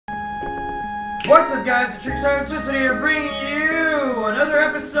What's up, guys? The Trick just here bringing you another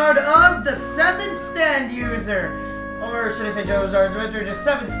episode of the 7th Stand User. Or should I say Joestar, the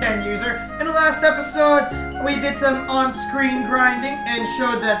 7th Stand User. In the last episode, we did some on-screen grinding and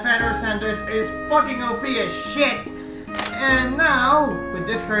showed that fanfictions is fucking OP as shit. And now, with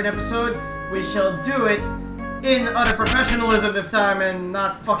this current episode, we shall do it in utter professionalism this time and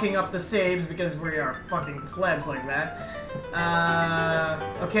not fucking up the saves because we are fucking plebs like that.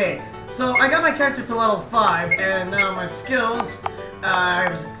 Okay, so I got my character to level 5 and now my skills,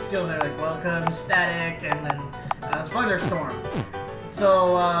 skills are like welcome, static, and then thunderstorm.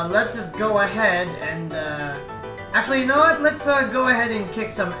 So let's just go ahead and actually, you know what? Let's go ahead and kick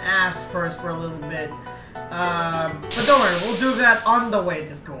some ass first for a little bit. But don't worry, we'll do that on the way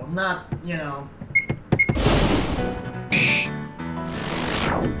to school, not, you know.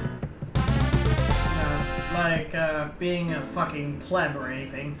 Being a fucking pleb or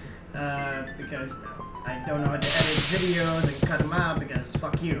anything, because, you know, I don't know how to edit videos and cut them out because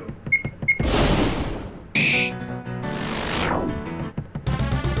fuck you. Anyways,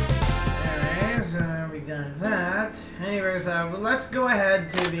 we got that. Anyways, let's go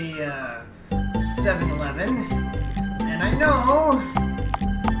ahead to the 7-Eleven, and I know.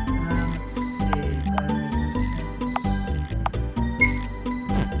 Let's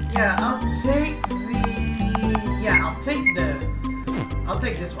see. Yeah, I'll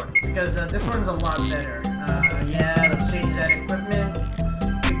take this one because this one's a lot better. Yeah, let's change that equipment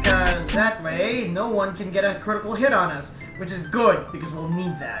because that way no one can get a critical hit on us, which is good because we'll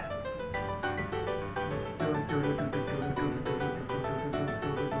need that.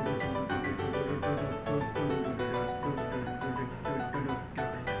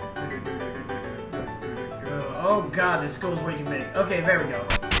 Oh god, this school's way too big. Okay, there we go.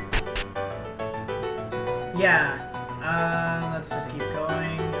 Yeah. Let's just keep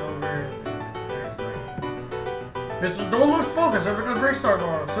going over. There's like, don't lose focus. We're gonna restart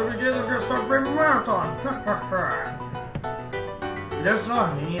tomorrow. So we're gonna start framing marathon. There's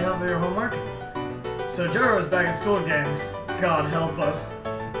wrong. You need help with your homework. So Jotaro's back at school again. God help us.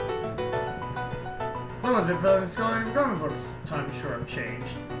 Someone's been filling the school in comic books. Time sure have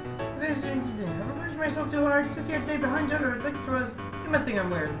changed. Have I pushed myself too hard? Just the other day behind Jotaro, look for us. You must think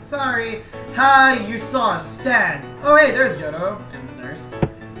I'm weird. Sorry. Hi, you saw us stand. Oh hey, there's Jotaro and the nurse. No,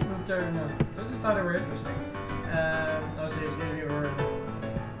 I just thought they were interesting. I'll say excuse me.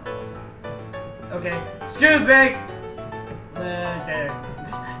 Okay, excuse me. Okay.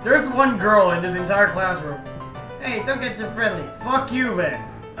 There's one girl in this entire classroom. Hey, don't get too friendly. Fuck you, then.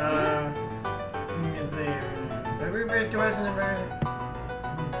 You can say. The reverse question environment.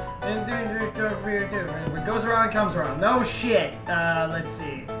 What goes around comes around. No shit. Let's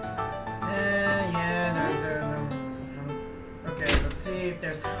see. Okay, let's see if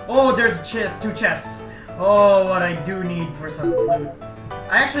there's. Oh, there's two chests. Oh, what I do need for some loot.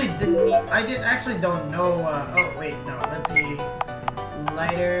 I actually didn't need. Actually don't know. Oh wait, no. Let's see.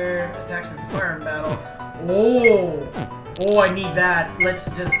 Lighter attacks with fire in battle. Oh, I need that. Let's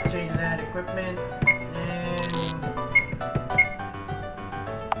just change that equipment.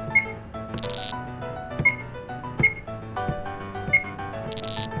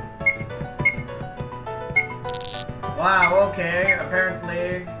 Wow, okay,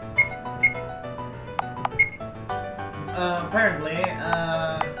 apparently, I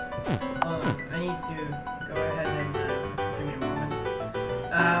need to go ahead and, give me a moment.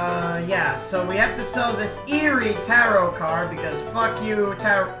 Yeah, so we have to sell this eerie tarot card, because fuck you,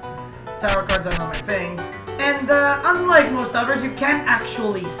 tarot cards are not my thing, and, unlike most others, you can't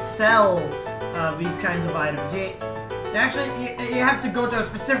actually sell, these kinds of items. You have to go to a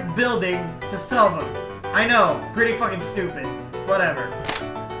specific building to sell them. I know, pretty fucking stupid. Whatever.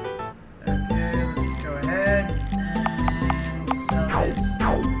 Okay, let's go ahead and sell this.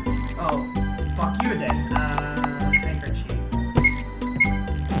 Oh, fuck you then. Handkerchief.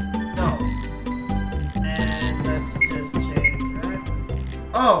 No. And let's just change that.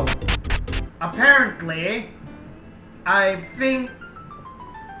 Oh, apparently, I think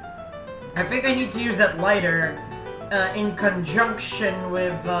I need to use that lighter in conjunction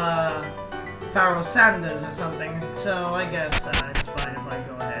with Pharaoh Sanders or something, so I guess it's fine if I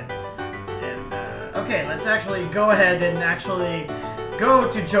go ahead and, okay, let's actually go ahead and actually go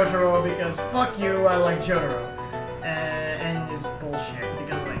to Jotaro, because fuck you, I like Jotaro, and his bullshit,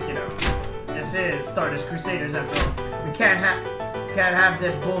 because, like, you know, this is Stardust Crusaders after all. We can't have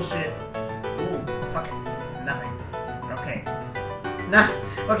this bullshit. Ooh, fuck it, nothing. Okay. Nah,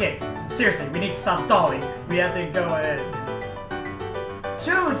 okay, seriously, we need to stop stalling. We have to go ahead.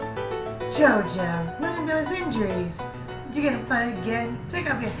 JoJo, look at those injuries. You gonna fight again? Take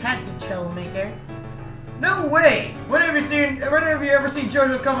off your hat, you troublemaker. No way! When have you ever seen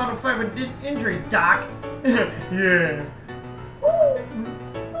JoJo come out of a fight with injuries, Doc? Yeah. Ooh.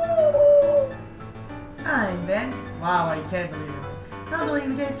 Ooh. I'm Ben. Wow, I can't believe it. I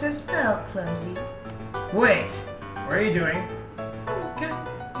believe it just felt clumsy. Wait, what are you doing?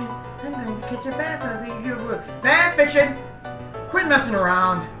 I'm going to catch your pants as you fanfiction! Quit messing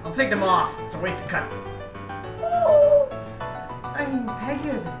around. I'll take them off. It's a waste of cut. Ooh. I'm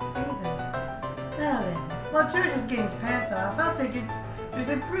Peggy's and say them. Now then, while George is getting his pants off, I'll take you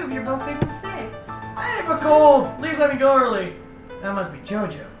to prove you're both feeling sick. I have a cold. Please let me go early. That must be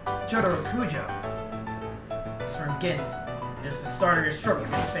JoJo. Jotaro Kujo. This room begins. This is the start of your struggle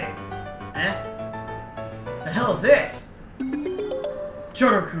against fate. Eh? The hell is this?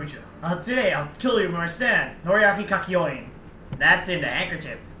 Jotaro Kujo. Today I'll kill you with my stand. Noriaki Kakyoin. That's in the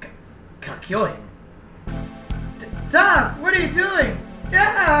handkerchief. Kakyoin. Doc, what are you doing?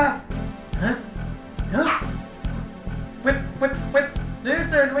 Yeah! Huh? Huh? Whip.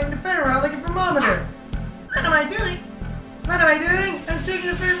 There's a wing to fit around like a thermometer. What am I doing? I'm shaking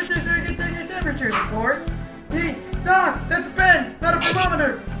the thermometer so I can take your temperatures, of course. Hey, Doc, that's a pen, not a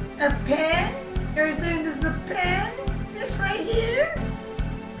thermometer. A pen? Are you saying this is a pen? This right here?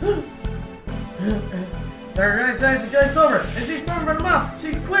 There, guy's over, and she's moving from the mouth.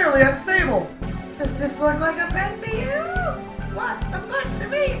 She's clearly unstable. Does this look like a pen to you? What a bunch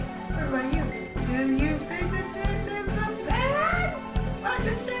of it! What about you? Do you think that this is a pen? Why don't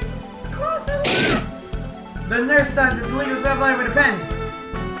you check closer look? The nurse started to leave herself alive with a pen.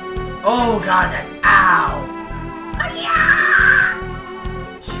 Oh god, ow! Oh, yeah!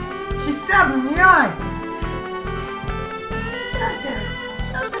 She stabbed him in the eye! JoJo,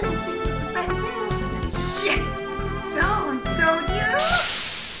 don't you think this is a pen too? Shit! Don't you?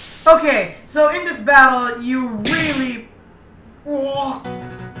 Okay, so in this battle, you really... Whoa.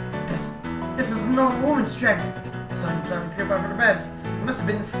 This is no woman's strength. Some creep over the beds. It must have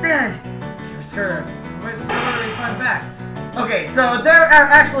been a stand. Keep her skirt. Where's the find back? Okay, so there are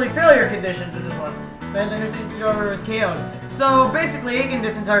actually failure conditions in this one. But there's Yoru is KO'd. So basically, in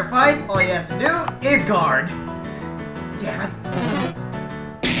this entire fight, all you have to do is guard. Damn it.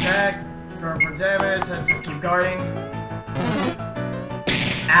 Attack. Throw for damage. Let's just keep guarding.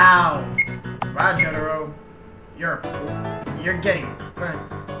 Ow. Wow, Jotaro. You're getting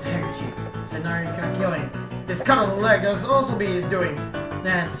handkerchief. Said Noriaki Kakyoin. This cut on the leg must also be his doing.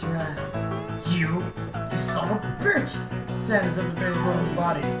 That's right. You son of a bitch! Sends up the woman's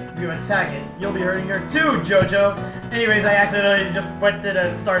body. If you attack it, you'll be hurting her too, JoJo! Anyways, I accidentally just went to the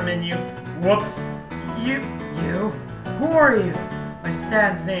start menu. Whoops. You? Who are you? My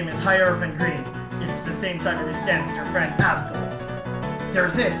stand's name is Hierophant Green. It's the same type of stand as your friend Abdul's.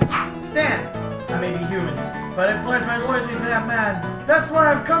 There's this. Stan. I may be human, but I pledge my loyalty to that man. That's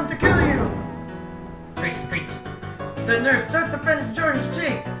why I've come to kill you! Preach. The nurse starts to bend Jojo's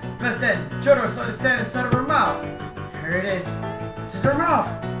cheek. Just then, Jotaro saw the stand inside of her mouth. Here it is. This is her mouth.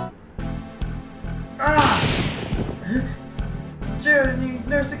 Jotaro gave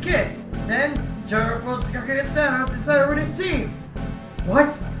nurse a kiss. Then, Jotaro pulled the Kakyoin stand out inside her with his teeth.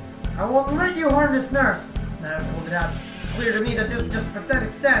 What? I won't let you harm this nurse. Now I pulled it out. It's clear to me that this is just a pathetic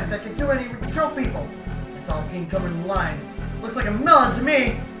stand that can do anything to control people. It's all clean coming in line. It looks like a melon to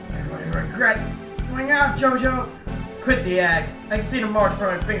me. Everybody regret. Going out, JoJo. Quit the act. I can see the marks from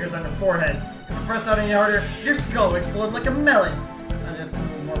my fingers on your forehead. If I press out any harder, your skull will explode like a melon. I'll just a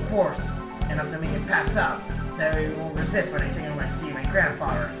little more force. Enough to make it pass out. That way you won't resist when I take my see my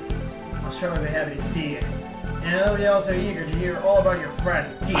grandfather. I'll surely be happy to see you. And I'll be also eager to hear all about your friend,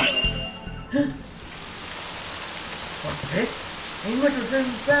 Dee. What's this? Ain't much within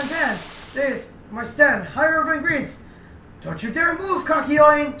Stan's hand. This, my stand, higher ingredients. Don't you dare move,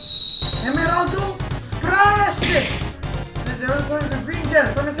 Kakyoin! Emeraldo Sprashe! There was a green gem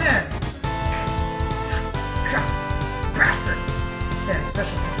from his hand. Bastard! Sand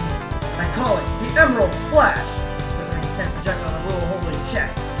special technique. I call it the Emerald Splash. This makes sense projected on the little hole in your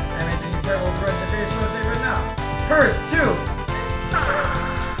chest. I made the incredible thread that they show there right now. Hers too!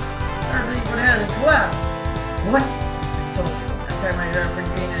 Her bleeding would have and collapse. What? I told you. I tied my hair for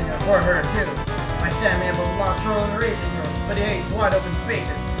green and for her too. My stand may have a lot of rolling raging girls, but he hates wide open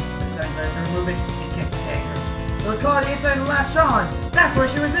spaces. Besides, as her moving, it can't stand her. We'll call it inside and latch on. That's where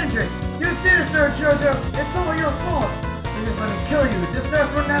she was injured. You did it, Sir JoJo. It's all your fault. You just let me kill you. This nurse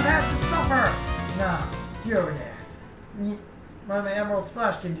wouldn't have had to suffer. Nah, you over there. What my Emerald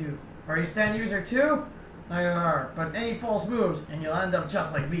Splash can do. Are you stand user too? I are, but any false moves, and you'll end up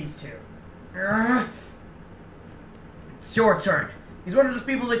just like these two. It's your turn. He's one of those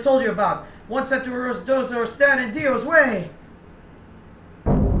people they told you about. Once sent to Rosadoza or stand in Dio's way.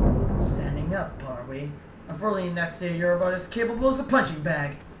 Standing up, are we? Unfortunately, in that state, you're about as capable as a punching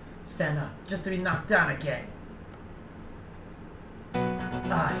bag. Stand up, just to be knocked down again.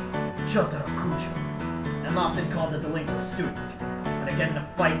 I, Jotaro Kujo, am often called a delinquent student. When I get in a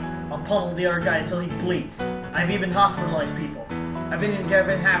fight, I'll pummel the other guy until he bleeds. I've even hospitalized people. I've even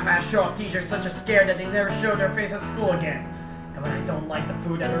given half-ass show-off teachers such a scare that they never show their face at school again. And when I don't like the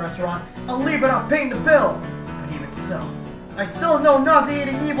food at a restaurant, I'll leave it without paying the bill. But even so, I still know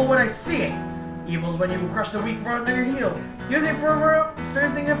nauseating evil when I see it. Evil's when you crush the weak for under your heel, using it for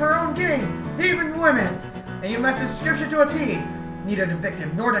her own gain, even women. And you match the description to a T. Neither the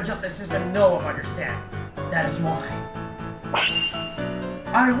victim nor the justice system know or understand. That is why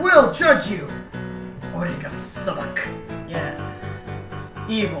I will judge you. Orika Sabak. Yeah.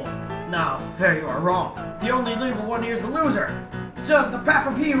 Evil. Now, there you are wrong. The only legal one here is the loser. The path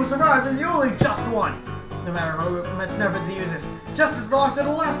of he who survives is the only just one. No matter what methods he uses, justice belongs to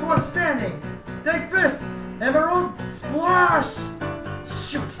the last one standing. Take fist, emerald, splash!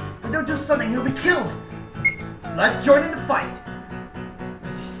 Shoot, if I don't do something, he'll be killed. Let's join in the fight.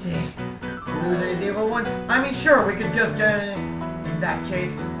 Did you see? The loser is the evil one? I mean, sure, we could just get in that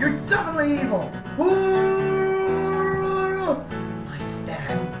case. You're definitely evil. Ooh! My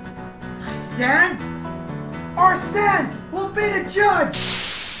stand. My stand? Our stands will be the judge!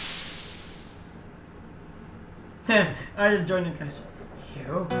 I just joined in, guys.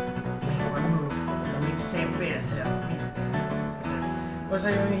 You make one move, I'll make the same fate as him. What's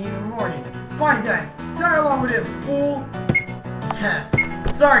that even morning? Fine then, tie along with him, fool!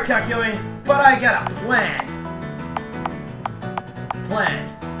 Sorry, Kakyoin, but I got a plan.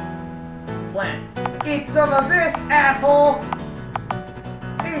 Plan. Eat some of this, asshole!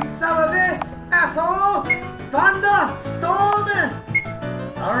 Eat some of this, asshole! Thunder Storm!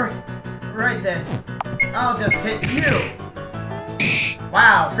 Alright then. I'll just hit you.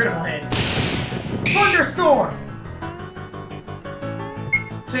 Wow, critical hit. Thunderstorm!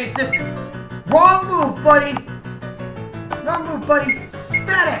 Change distance. Wrong move, buddy! Wrong move, buddy!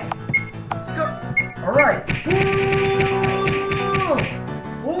 Static! Let's go. Alright. Ooh.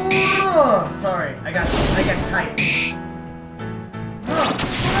 Sorry, I got tight.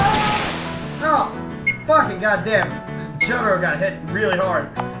 Oh, fucking goddamn. Jotaro got hit really hard.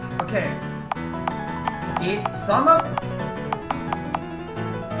 Okay. Eat some of...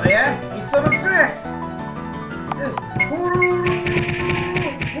 Oh yeah? Eat some of this! This.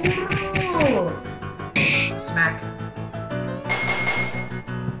 Smack.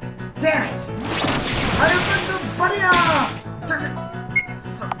 Damn it! I am the buddy!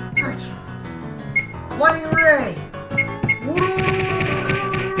 Son of a bitch! Blinding ray!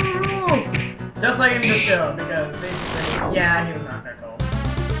 Just like in the show, because basically, yeah, he was not that cool.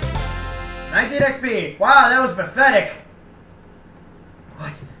 19 XP! Wow, that was pathetic!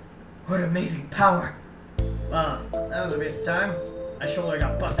 What amazing power! Wow, that was a waste of time. My shoulder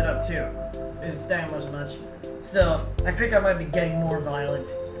got busted up too. This is damn much. Still, I think I might be getting more violent.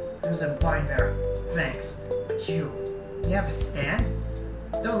 It was a bind there. Thanks. But you have a stand?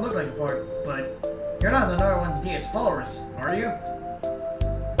 Don't look like a part, but you're not another one of Dia's followers, are you?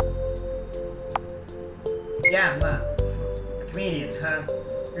 Yeah, I'm not. A comedian, huh?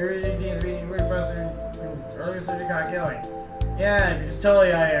 You're being weird buster earlier so you got killing. Yeah, because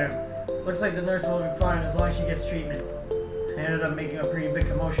totally I am. Looks like the nurse will be fine as long as she gets treatment. I ended up making a pretty big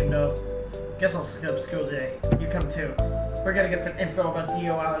commotion though. Guess I'll skip school today. You come too. We're gonna get some info about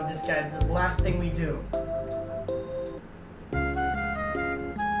Dio out of this guy. This is the last thing we do.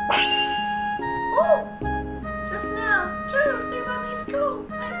 Oh! Just now, Jojo's due on me at school.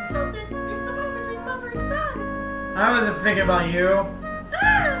 I felt it. It's the moment between mother and son. I wasn't thinking about you.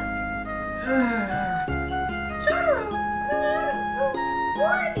 Jotaro! Who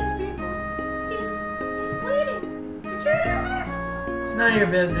are these people? He's bleeding. Did you hear this? It's none of your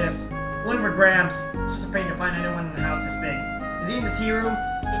business. One for Gramps. It's just a pain to find anyone in the house this big. Is he in the tea room?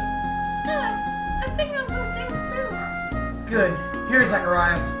 I think I'm upstairs too. Good. Here's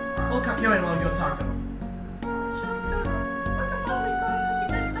Zacharias. We'll cut you in while we go talk to him.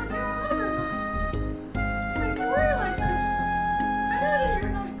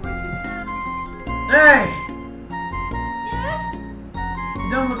 Hey! Yes? You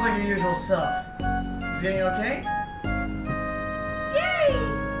don't look like your usual self. You feeling okay? Yay!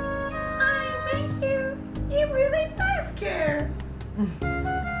 Fine, thank you. He really does care. Oh,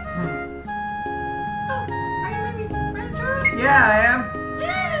 are you maybe friend Joros? Yeah, I am.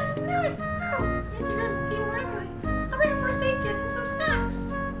 Yeah, knew it. Oh, since you're on the team right away, I'll bring first aid kit and some snacks.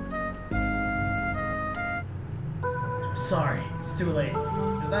 I'm sorry. It's too late.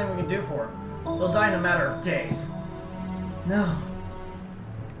 There's nothing we can do for him. He'll die in a matter of days. No.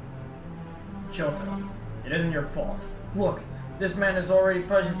 Jotaro, it isn't your fault. Look, this man has already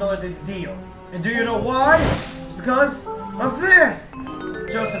pledged his loyalty to Dio. And do you know why? It's because of this!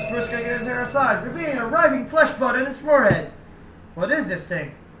 Joseph's first gonna get his hair aside, revealing a writhing flesh bud in his forehead. What is this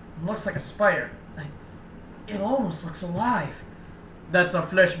thing? It looks like a spider. It almost looks alive. That's a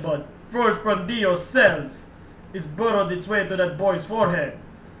flesh bud, forged from Dio's cells. It's burrowed its way to that boy's forehead.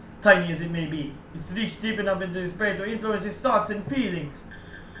 Tiny as it may be, it's reached deep enough into his brain to influence his thoughts and feelings.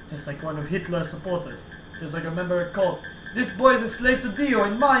 Just like one of Hitler's supporters, just like a member of a cult, this boy is a slave to Dio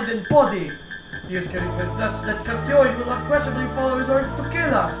in mind and body. Dio's charisma is such that Kakyoin will unquestionably follow his orders to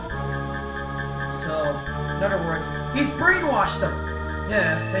kill us. So, in other words, he's brainwashed them.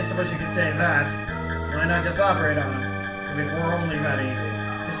 Yes, I suppose you could say that. Why not just operate on him? If it were only that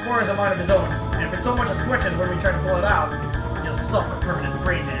easy. His spore has a mind of his own, and if it so much as twitches when we try to pull it out, he'll suffer permanent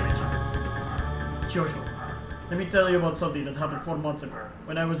brain damage. JoJo, let me tell you about something that happened 4 months ago,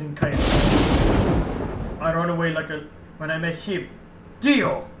 when I was in Kyoto. I ran away when I met him,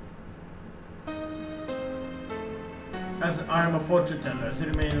 Dio! As I am a fortune teller, as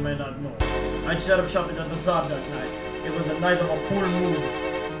you may not know, I set up shop in the bazaar that night. It was the night of a full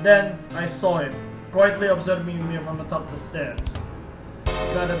moon. Then, I saw him, quietly observing me from atop the stairs. He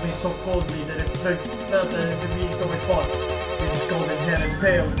glared at me so coldly that it felt as if he echoed my thoughts. With his golden hair and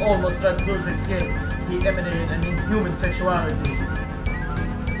pale, almost translucent skin, he emanated an inhuman sexuality.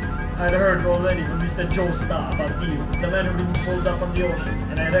 I'd heard already from Mr. Joestar about Dio, the man who been pulled up from the ocean,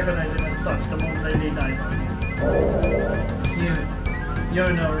 and I recognized him as such the moment I laid eyes on him.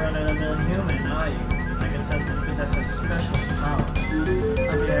 You're no run-of-the-mill human, are you? I can sense that you possess a special power.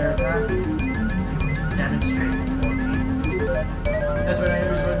 I'll be here, huh? If you can demonstrate it for me. That's what I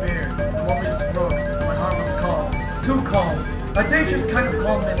knew was would be here. The moment you spoke, my heart was calm. Too calm. A dangerous kind of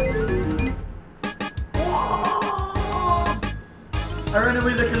calmness. I ran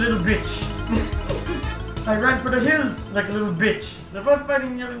away like a little bitch. I ran for the hills like a little bitch. The fun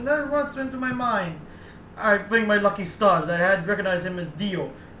fighting never once went to my mind. I blinked my lucky stars. I had recognized him as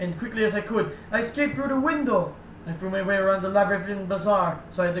Dio, and quickly as I could, I escaped through the window. I threw my way around the labyrinthine bazaar,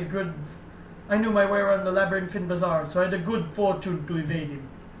 so I knew my way around the labyrinthine bazaar, so I had the good fortune to evade him.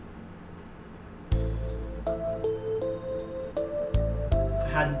 If I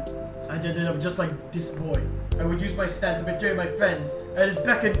hadn't, I'd ended up just like this boy. I would use my stand to betray my friends at his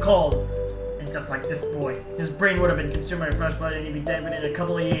beck and call. And just like this boy, his brain would have been consumed by fresh blood and he'd be dead within a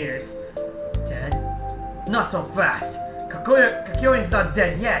couple of years. Dead? Not so fast. Kakyoin's not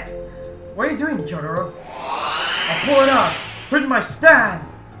dead yet. What are you doing, Jotaro? I'll pull it out. Put in my stand.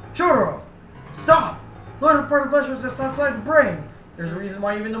 Jotaro, stop. Look at the part of flesh was just outside the brain. There's a reason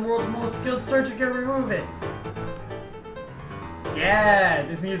why even the world's most skilled surgeon can remove it. Yeah,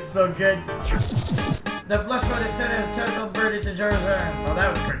 this music's so good. The flesh bud is sent a tentacle bird into Jotaro's arm. Well,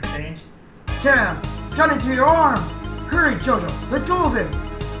 that was a quick change. Damn, it's got into your arm. Hurry, Jojo, let go of him.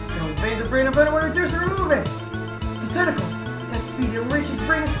 It'll invade the brain of anyone who dares to remove it. The tentacle, that speed it'll reach his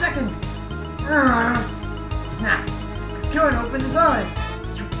brain in seconds. Snap. Kakyoin opened his eyes.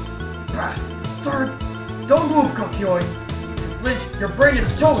 You bastard. Don't move, Kakyoin. If you flinch, your brain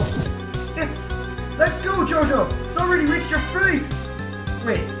is toast. Let go, Jojo. It's already reached your face.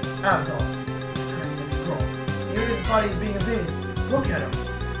 Wait, Abdul. Here his body is being invaded. Look at him.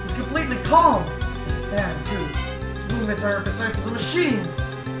 He's completely calm. His stand, too. His movements are precise as a machine's.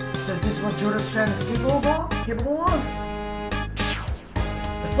 So this is what Jotaro's stand is capable of?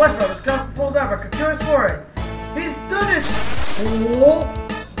 The flesh bud is pulled out by Kakyoin's forehead. He's done it! Oh!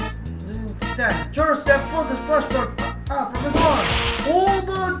 Stand. Jotaro's stand pulled his flesh bud out from his arm.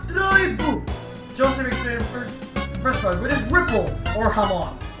 Overdrive! Joseph experienced fresh bud with his ripple, or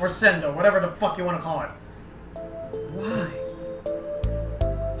hamon, or sendo, whatever the fuck you want to call it. Why?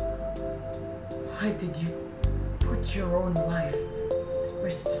 Why did you put your own life at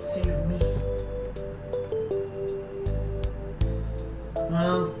risk to save me?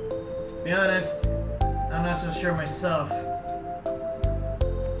 Well, to be honest, I'm not so sure myself.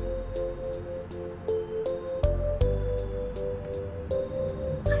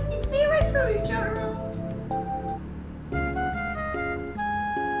 I can see right through you, Jotaro.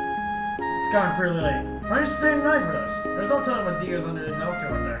 It's gotten pretty late. Why don't you stay the night with us? There's no telling what Dio's under his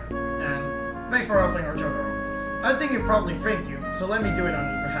outdoor there. And thanks for helping our Jotaro. I think he'd probably thank you, so let me do it on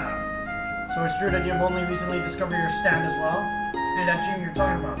his behalf. So it's true that you've only recently discovered your stand as well? And that dream you're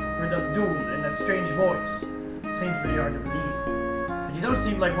talking about, with the duel and that strange voice. Seems pretty hard to believe. But you don't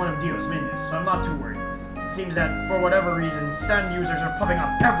seem like one of Dio's minions, so I'm not too worried. It seems that, for whatever reason, stand users are popping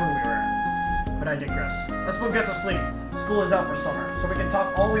up everywhere. but I digress. Let's both get to sleep. School is out for summer, so we can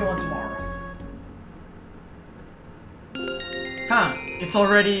talk all we want tomorrow. Huh? It's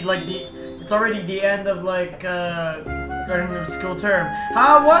already the end of like starting the school term.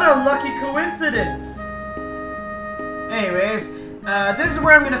 What a lucky coincidence! Anyways, this is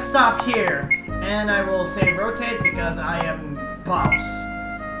where I'm gonna stop here, and I will say rotate because I am boss.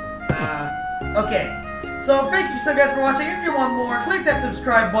 Okay. So thank you so guys for watching. If you want more, click that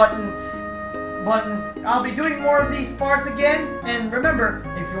subscribe button. I'll be doing more of these parts again. And remember,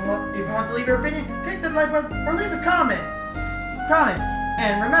 if you want to leave your opinion, click the like button or leave a comment.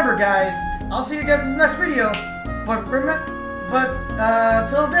 And remember, guys, I'll see you guys in the next video. But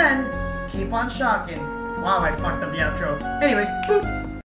till then, keep on shocking. Wow, I fucked up the outro. Anyways, boop.